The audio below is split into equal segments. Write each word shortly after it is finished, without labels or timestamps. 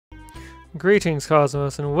Greetings,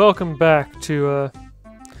 Cosmos, and welcome back to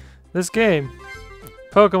this game,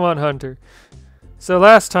 Pokemon Hunter. So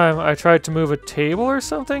last time I tried to move a table or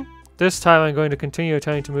something. This time I'm going to continue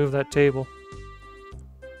trying to move that table.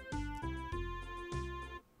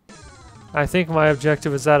 I think my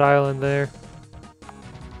objective is that island there.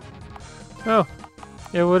 Oh,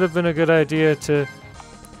 it would have been a good idea to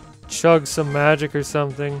chug some magic or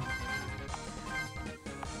something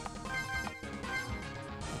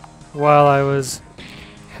while I was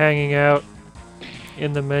hanging out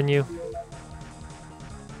in the menu.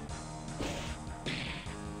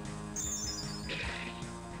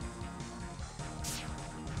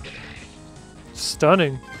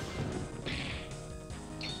 Stunning.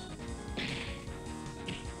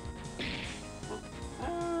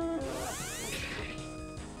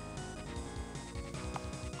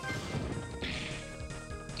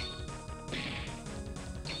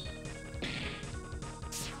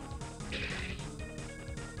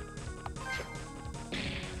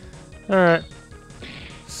 Alright.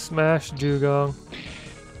 Smash Dugong.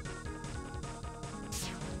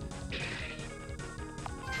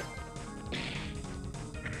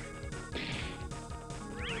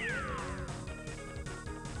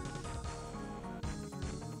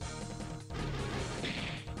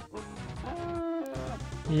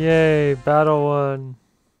 Yay, battle 1.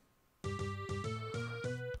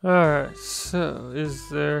 Alright, so is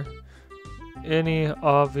there any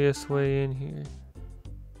obvious way in here?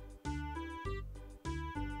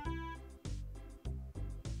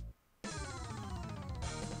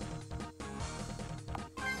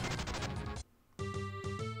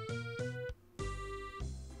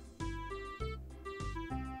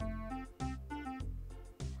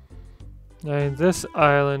 And this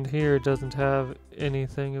island here doesn't have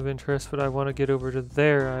anything of interest, but I want to get over to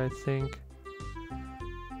there, I think.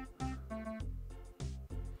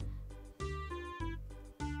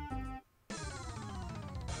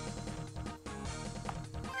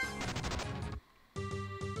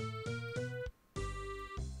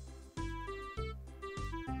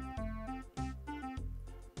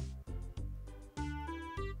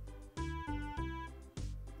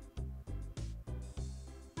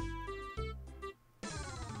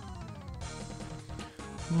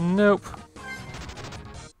 Nope.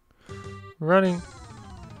 Running.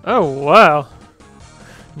 Oh, wow.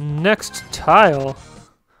 Next tile.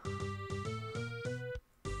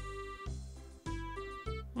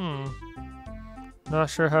 Not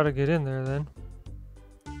sure how to get in there then.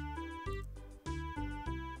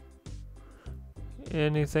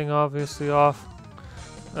 Anything obviously off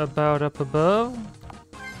about up above?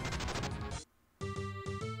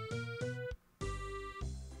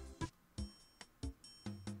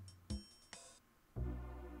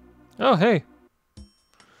 Oh, hey.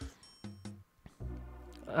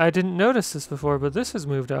 I didn't notice this before, but this has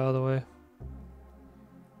moved out of the way.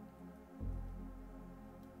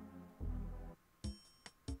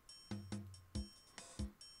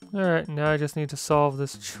 Alright, now I just need to solve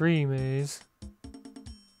this tree maze.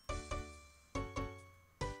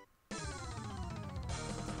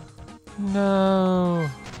 No.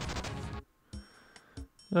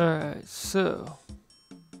 Alright, so...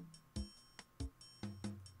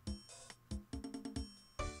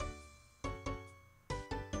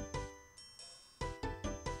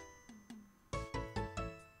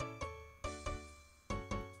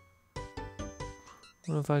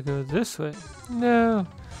 what if I go this way? No.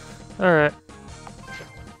 Alright.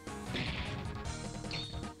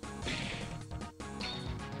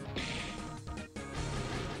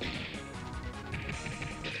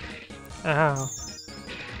 Ow.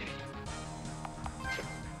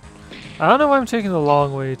 I don't know why I'm taking the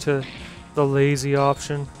long way to the lazy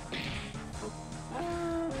option.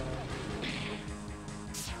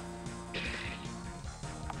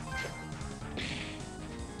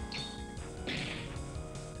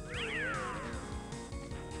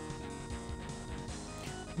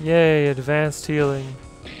 Yay, advanced healing.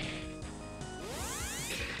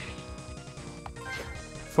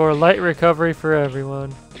 For light recovery for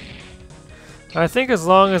everyone. I think as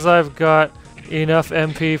long as I've got enough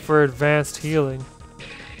MP for advanced healing.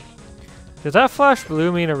 Did that flash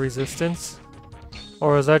blue mean a resistance?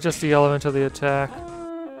 Or is that just the element of the attack?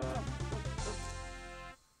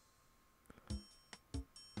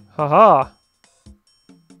 Haha!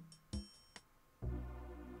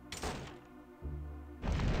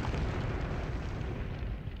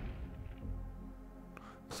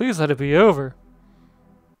 Please let it be over.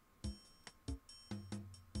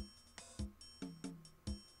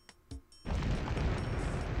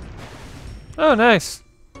 Oh, nice.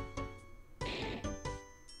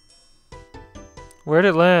 Where'd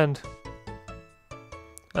it land?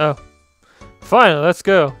 Oh. Fine, let's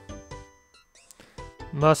go.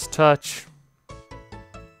 Must touch.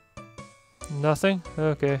 Nothing?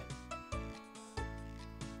 Okay.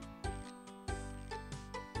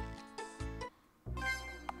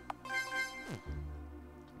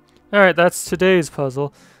 Alright, that's today's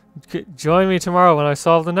puzzle. Join me tomorrow when I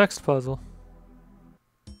solve the next puzzle.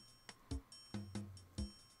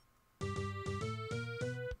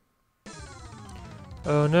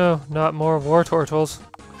 Oh no, not more war turtles.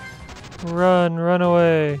 Run, run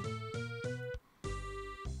away.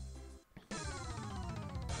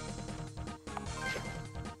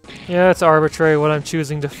 Yeah, it's arbitrary what I'm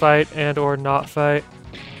choosing to fight and or not fight.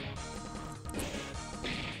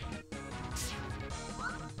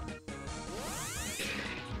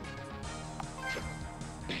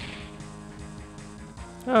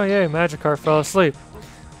 Oh yay, Magikarp fell asleep.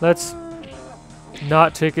 Let's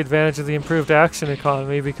not take advantage of the improved action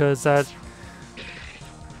economy because that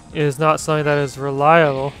is not something that is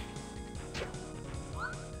reliable.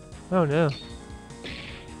 Oh no.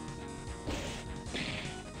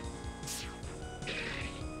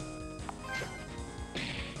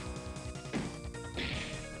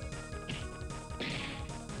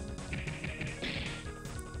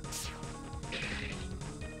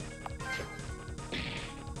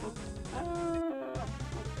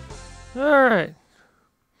 Alright.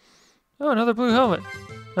 Oh, another blue helmet.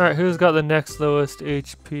 Alright, who's got the next lowest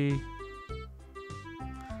HP?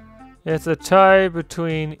 It's a tie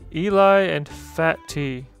between Eli and Fat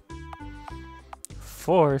T.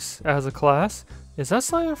 Force as a class? Is that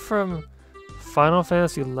something from Final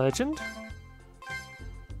Fantasy Legend?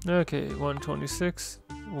 Okay, 126,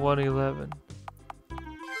 111.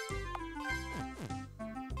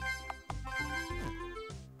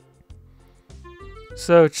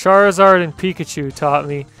 So Charizard and Pikachu taught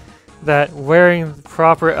me that wearing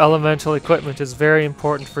proper elemental equipment is very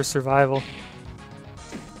important for survival.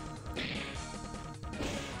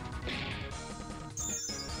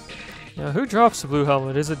 Now who drops the blue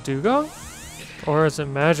helmet? Is it Dewgong? Or is it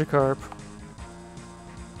Magikarp?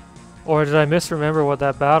 Or did I misremember what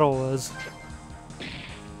that battle was?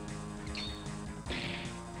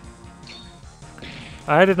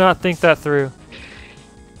 I did not think that through.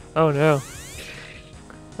 Oh no.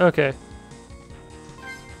 Okay.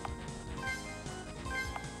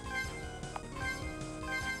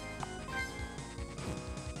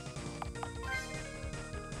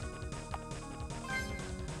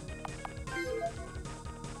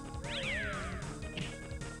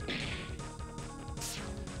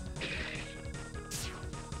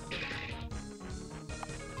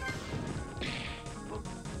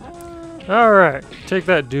 Alright, take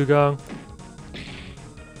that, Dewgong.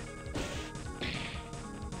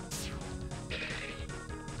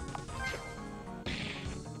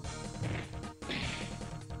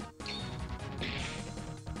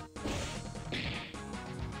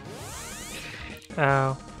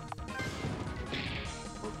 Ow.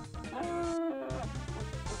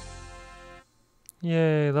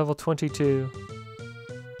 Yay, level 22.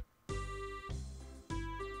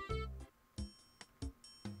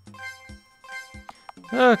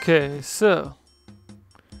 Okay, so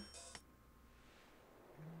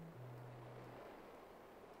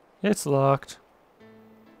it's locked.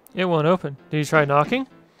 It won't open. Did you try knocking?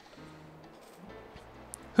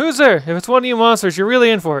 Who's there? If it's one of you monsters, you're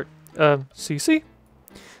really in for it. Cece?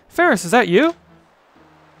 Ferris, is that you?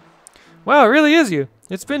 Wow, it really is you.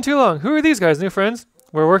 It's been too long. Who are these guys? New friends?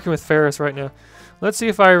 We're working with Ferris right now. Let's see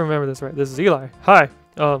if I remember this right. This is Eli. Hi.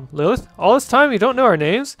 Lilith? All this time you don't know our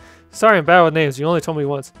names? Sorry, I'm bad with names. You only told me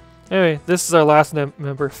once. Anyway, this is our last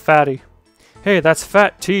member, Fatty. Hey, that's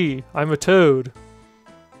Fat T. I'm a toad.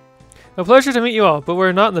 A pleasure to meet you all, but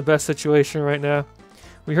we're not in the best situation right now.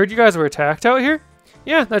 We heard you guys were attacked out here?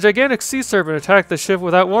 Yeah, that gigantic sea serpent attacked the ship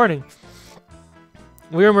without warning.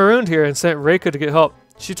 We were marooned here and sent Reika to get help.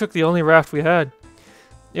 She took the only raft we had.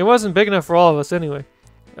 It wasn't big enough for all of us anyway.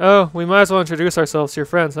 Oh, we might as well introduce ourselves to your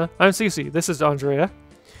friends, huh? I'm Cece. This is Andrea.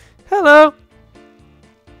 Hello!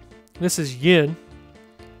 This is Yin.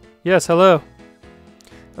 Yes, hello.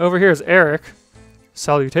 Over here is Eric.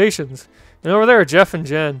 Salutations. And over there are Jeff and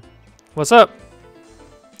Jen. What's up?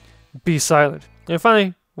 Be silent. And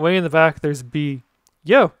finally, way in the back, there's B.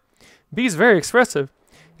 Yo! B's very expressive.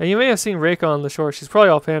 And you may have seen Reika on the shore. She's probably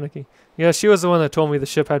all panicky. Yeah, she was the one that told me the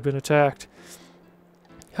ship had been attacked.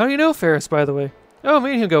 How do you know Ferris, by the way? Oh,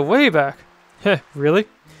 me and him go way back. Heh, really?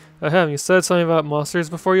 You said something about monsters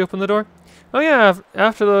before you opened the door? Oh yeah,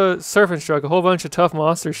 after the serpent struck, a whole bunch of tough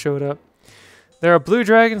monsters showed up. There are blue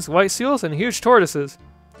dragons, white seals, and huge tortoises.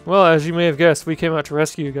 Well, as you may have guessed, we came out to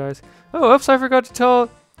rescue you guys. Oh, oops, I forgot to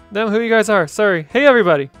tell them who you guys are. Sorry. Hey,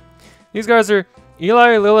 everybody. These guys are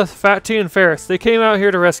Eli, Lilith, Fat T, and Ferris. They came out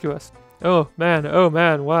here to rescue us. Oh, man. Oh,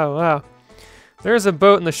 man. Wow, wow. There's a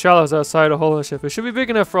boat in the shallows outside a hole in the ship. It should be big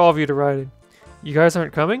enough for all of you to ride in. You guys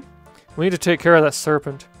aren't coming? We need to take care of that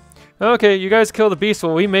serpent. Okay, you guys kill the beast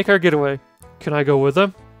while we make our getaway. Can I go with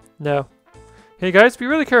them? No. Hey guys, be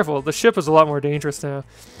really careful. The ship is a lot more dangerous now.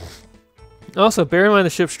 Also, bear in mind the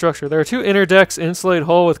ship's structure. There are 2 inner decks, insulated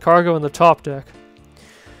hull with cargo in the top deck.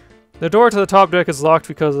 The door to the top deck is locked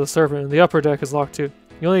because of the serpent, and the upper deck is locked too.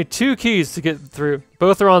 You only need 2 keys to get through.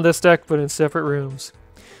 Both are on this deck, but in separate rooms.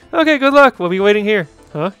 Okay, good luck. We'll be waiting here.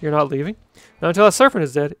 Huh? You're not leaving? Not until that serpent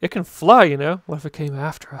is dead. It can fly, you know. What if it came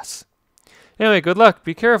after us? Anyway, good luck.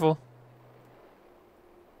 Be careful.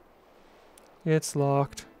 It's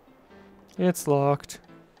locked. It's locked.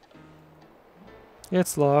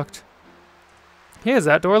 It's locked. Hey, is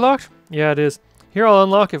that door locked? Yeah, it is. Here, I'll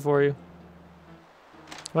unlock it for you.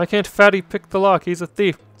 Why can't Fatty pick the lock? He's a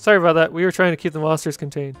thief. Sorry about that. We were trying to keep the monsters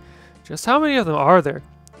contained. Just how many of them are there?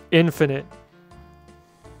 Infinite.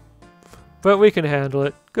 But we can handle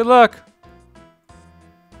it. Good luck!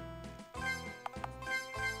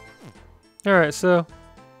 Alright, so...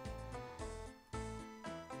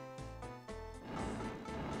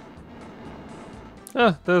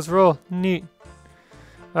 Ah, those roll. Neat.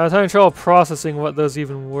 I was having trouble processing what those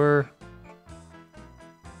even were.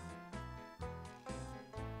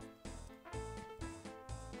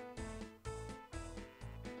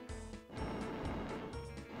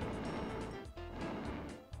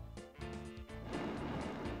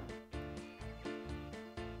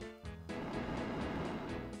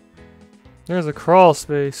 There's a crawl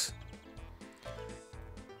space.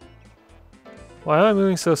 Why am I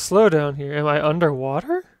moving so slow down here? Am I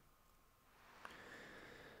underwater?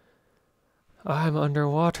 I'm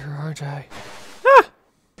underwater, aren't I? Ah!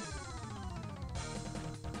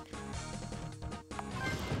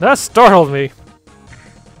 That startled me.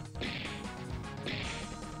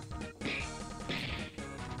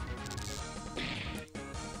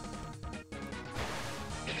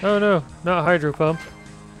 Oh no, not hydro pump.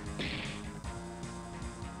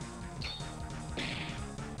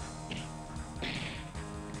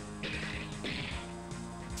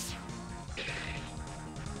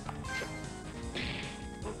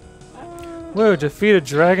 Whoa, defeated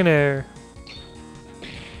Dragonair.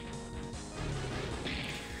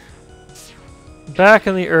 Back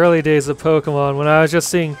in the early days of Pokemon, when I was just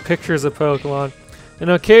seeing pictures of Pokemon,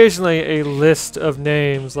 and occasionally a list of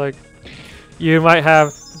names, like you might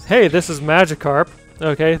have, hey, this is Magikarp.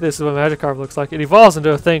 Okay, this is what Magikarp looks like. It evolves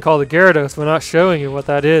into a thing called a Gyarados, but not showing you what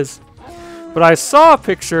that is. But I saw a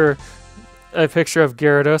picture of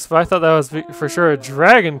Gyarados, but I thought that was for sure a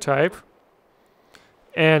Dragon type.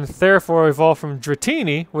 And therefore evolved from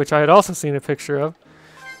Dratini, which I had also seen a picture of,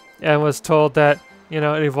 and was told that, you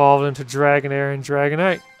know, it evolved into Dragonair and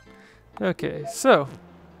Dragonite. Okay, so,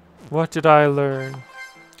 what did I learn?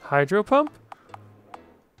 Hydro Pump?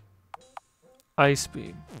 Ice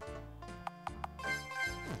Beam.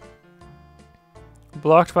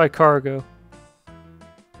 Blocked by cargo.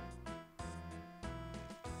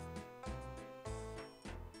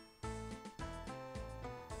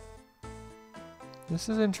 This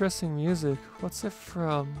is interesting music. What's it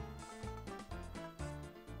from?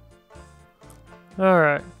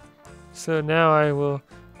 Alright. So now I will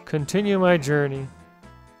continue my journey.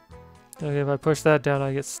 Okay, if I push that down,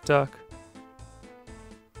 I get stuck.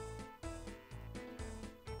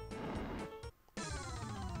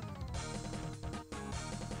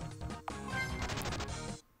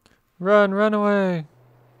 Run, run away!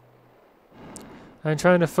 I'm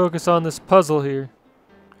trying to focus on this puzzle here.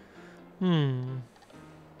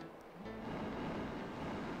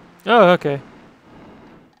 Oh, okay.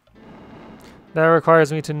 That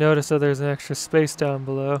requires me to notice that there's an extra space down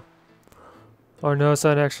below. Or notice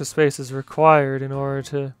that an extra space is required in order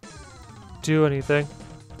to do anything.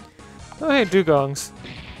 Oh hey, dugongs.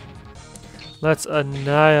 Let's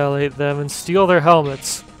annihilate them and steal their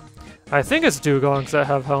helmets. I think it's dugongs that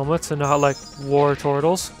have helmets and not like war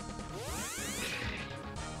turtles.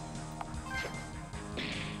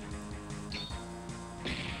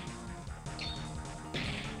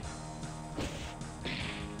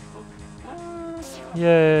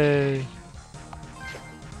 Yay!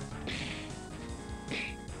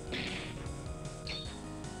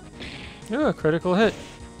 Oh, a critical hit.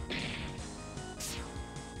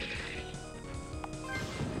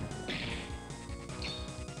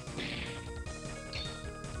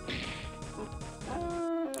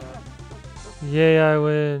 Yay, I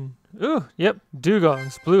win. Ooh, yep,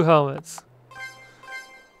 dugongs, blue helmets.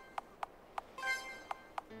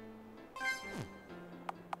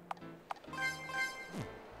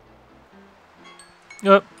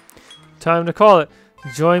 Time to call it.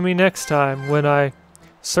 Join me next time when I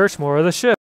search more of the ship.